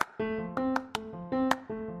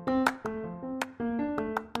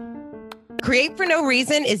Create for No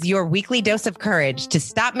Reason is your weekly dose of courage to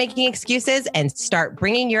stop making excuses and start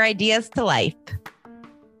bringing your ideas to life.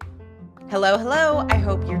 Hello, hello. I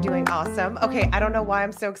hope you're doing awesome. Okay, I don't know why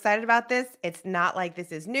I'm so excited about this. It's not like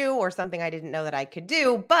this is new or something I didn't know that I could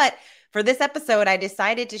do, but for this episode, I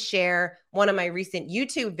decided to share one of my recent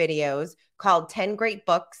YouTube videos called 10 Great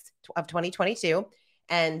Books of 2022.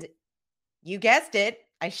 And you guessed it,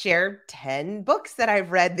 I shared 10 books that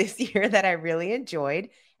I've read this year that I really enjoyed.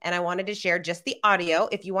 And I wanted to share just the audio.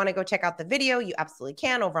 If you want to go check out the video, you absolutely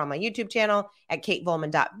can over on my YouTube channel at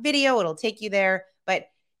katevolman.video. It'll take you there. But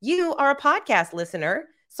you are a podcast listener.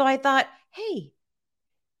 So I thought, hey,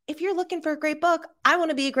 if you're looking for a great book, I want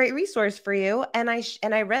to be a great resource for you. And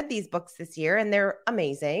I read these books this year and they're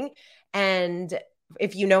amazing. And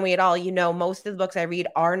if you know me at all, you know most of the books I read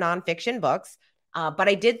are nonfiction books. But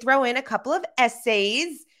I did throw in a couple of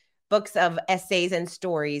books of essays and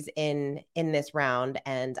stories in this round.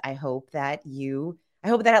 And I hope that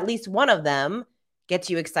at least one of them gets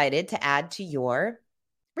you excited to add to your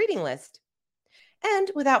reading list.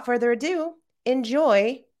 And without further ado,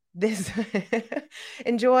 enjoy these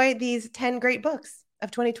 10 great books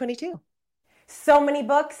of 2022. So many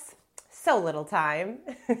books, so little time.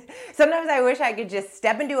 Sometimes I wish I could just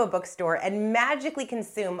step into a bookstore and magically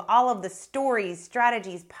consume all of the stories,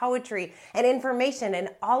 strategies, poetry, and information in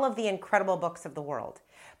all of the incredible books of the world.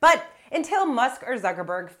 But until Musk or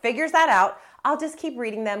Zuckerberg figures that out, I'll just keep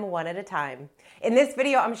reading them one at a time. In this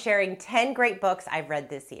video, I'm sharing 10 great books I've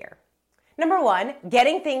read this year. Number 1,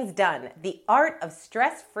 Getting Things Done, The Art of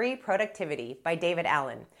Stress-Free Productivity by David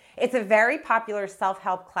Allen. It's a very popular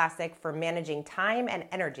self-help classic for managing time and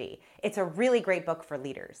energy. It's a really great book for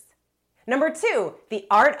leaders. Number 2, The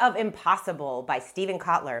Art of Impossible by Steven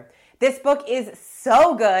Kotler. This book is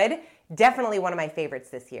so good, definitely one of my favorites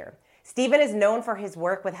this year. Steven is known for his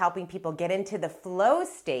work with helping people get into the flow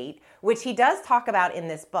state, which he does talk about in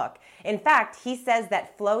this book. In fact, he says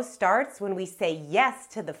that flow starts when we say yes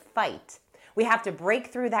to the fight. We have to break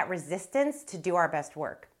through that resistance to do our best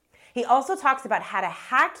work. He also talks about how to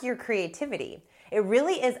hack your creativity. It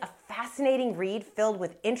really is a fascinating read filled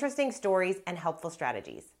with interesting stories and helpful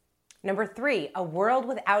strategies. Number 3, A World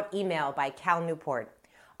Without Email by Cal Newport.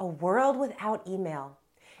 A world without email.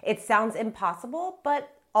 It sounds impossible,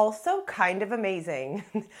 but also kind of amazing.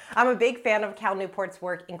 I'm a big fan of Cal Newport's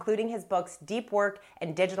work, including his books Deep Work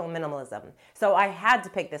and Digital Minimalism, so I had to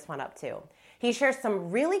pick this one up too. He shares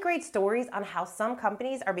some really great stories on how some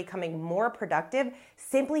companies are becoming more productive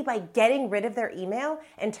simply by getting rid of their email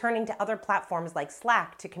and turning to other platforms like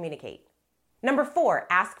Slack to communicate. Number 4,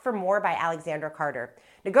 Ask for More by Alexandra Carter.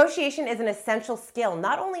 Negotiation is an essential skill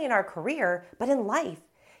not only in our career, but in life.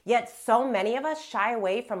 Yet so many of us shy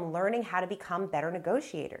away from learning how to become better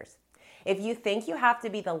negotiators. If you think you have to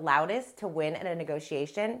be the loudest to win at a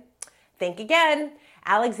negotiation, think again.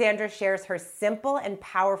 Alexandra shares her simple and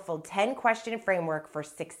powerful 10-question framework for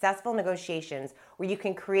successful negotiations where you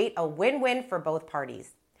can create a win-win for both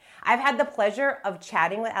parties. I've had the pleasure of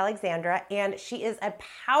chatting with Alexandra, and she is a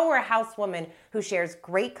powerhouse woman who shares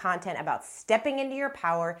great content about stepping into your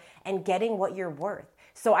power and getting what you're worth.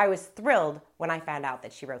 So I was thrilled when I found out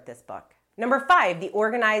that she wrote this book. Number 5, The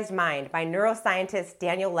Organized Mind by neuroscientist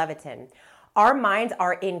Daniel Levitin. Our minds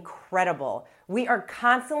are incredible. We are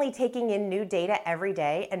constantly taking in new data every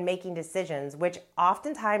day and making decisions, which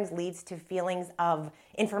oftentimes leads to feelings of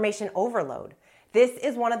information overload. This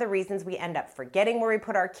is one of the reasons we end up forgetting where we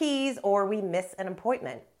put our keys or we miss an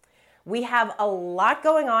appointment. We have a lot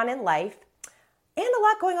going on in life and a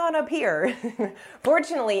lot going on up here.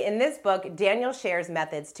 Fortunately, in this book, Daniel shares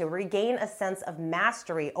methods to regain a sense of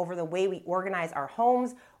mastery over the way we organize our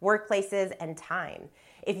homes, workplaces, and time.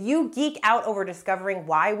 If you geek out over discovering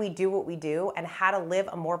why we do what we do and how to live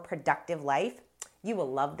a more productive life, you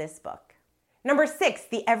will love this book. Number 6,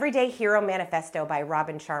 The Everyday Hero Manifesto by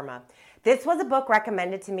Robin Sharma. This was a book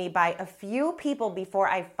recommended to me by a few people before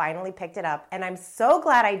I finally picked it up, and I'm so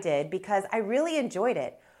glad I did because I really enjoyed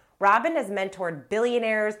it. Robin has mentored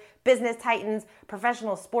billionaires, business titans,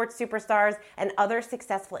 professional sports superstars, and other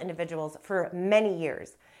successful individuals for many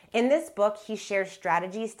years. In this book, he shares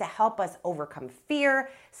strategies to help us overcome fear,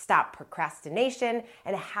 stop procrastination,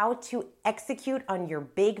 and how to execute on your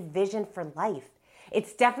big vision for life.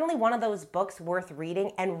 It's definitely one of those books worth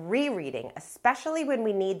reading and rereading, especially when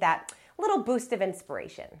we need that little boost of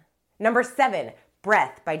inspiration. Number 7,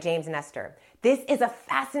 Breath by James Nestor. This is a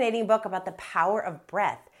fascinating book about the power of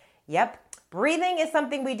breath. Yep, breathing is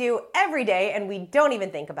something we do every day and we don't even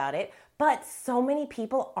think about it, but so many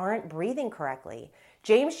people aren't breathing correctly.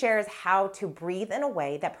 James shares how to breathe in a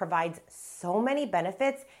way that provides so many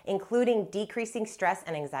benefits, including decreasing stress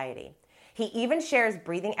and anxiety. He even shares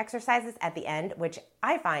breathing exercises at the end, which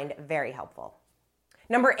I find very helpful.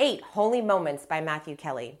 Number 8, Holy Moments by Matthew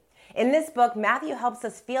Kelly. In this book, Matthew helps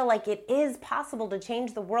us feel like it is possible to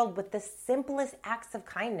change the world with the simplest acts of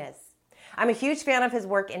kindness. I'm a huge fan of his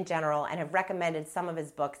work in general and have recommended some of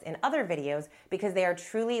his books in other videos because they are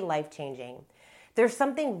truly life-changing. There's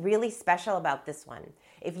something really special about this one.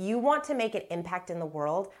 If you want to make an impact in the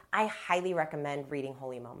world, I highly recommend reading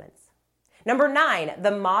Holy Moments. Number 9,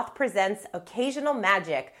 The Moth presents Occasional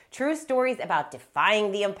Magic, true stories about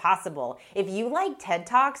defying the impossible. If you like TED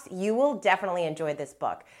Talks, you will definitely enjoy this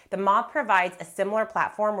book. The Moth provides a similar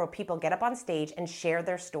platform where people get up on stage and share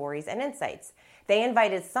their stories and insights. They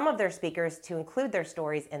invited some of their speakers to include their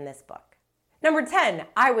stories in this book. Number 10,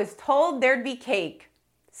 I Was Told There'd Be Cake.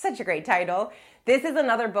 Such a great title. This is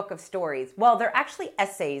another book of stories. Well, they're actually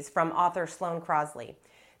essays from author Sloane Crosley.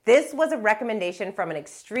 This was a recommendation from an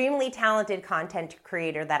extremely talented content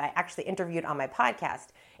creator that I actually interviewed on my podcast.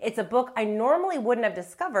 It's a book I normally wouldn't have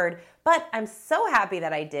discovered, but I'm so happy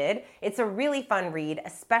that I did. It's a really fun read,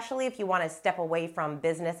 especially if you want to step away from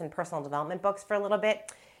business and personal development books for a little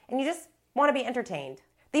bit, and you just want to be entertained.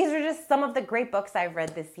 These are just some of the great books I've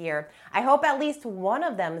read this year. I hope at least one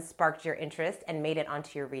of them sparked your interest and made it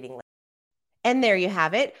onto your reading list. And there you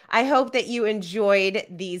have it. I hope that you enjoyed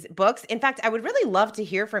these books. In fact, I would really love to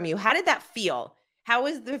hear from you. How did that feel? How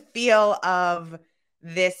was the feel of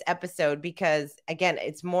this episode? Because again,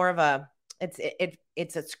 it's more of a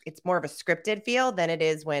more of a scripted feel than it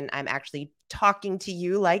is when I'm actually talking to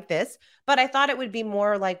you like this. But I thought it would be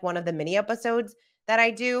more like one of the mini episodes that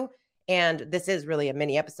I do. And this is really a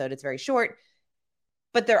mini episode. It's very short.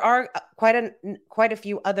 But there are quite a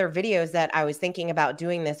few other videos that I was thinking about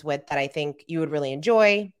doing this with that I think you would really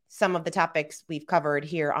enjoy. Some of the topics we've covered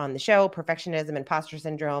here on the show: perfectionism, imposter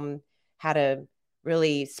syndrome, how to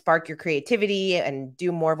really spark your creativity and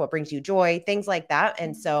do more of what brings you joy, things like that.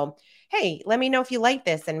 And so, hey, let me know if you like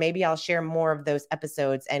this, and maybe I'll share more of those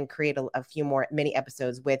episodes and create a few more mini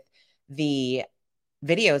episodes with the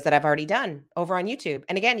videos that I've already done over on YouTube.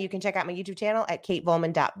 And again, you can check out my YouTube channel at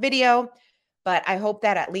katevolman.video. But I hope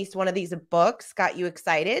that at least one of these books got you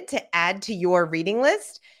excited to add to your reading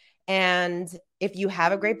list. And if you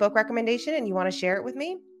have a great book recommendation and you want to share it with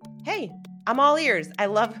me, hey, I'm all ears. I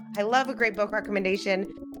love a great book recommendation.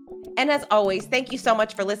 And as always, thank you so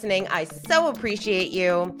much for listening. I so appreciate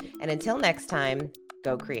you. And until next time,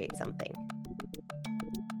 go create something.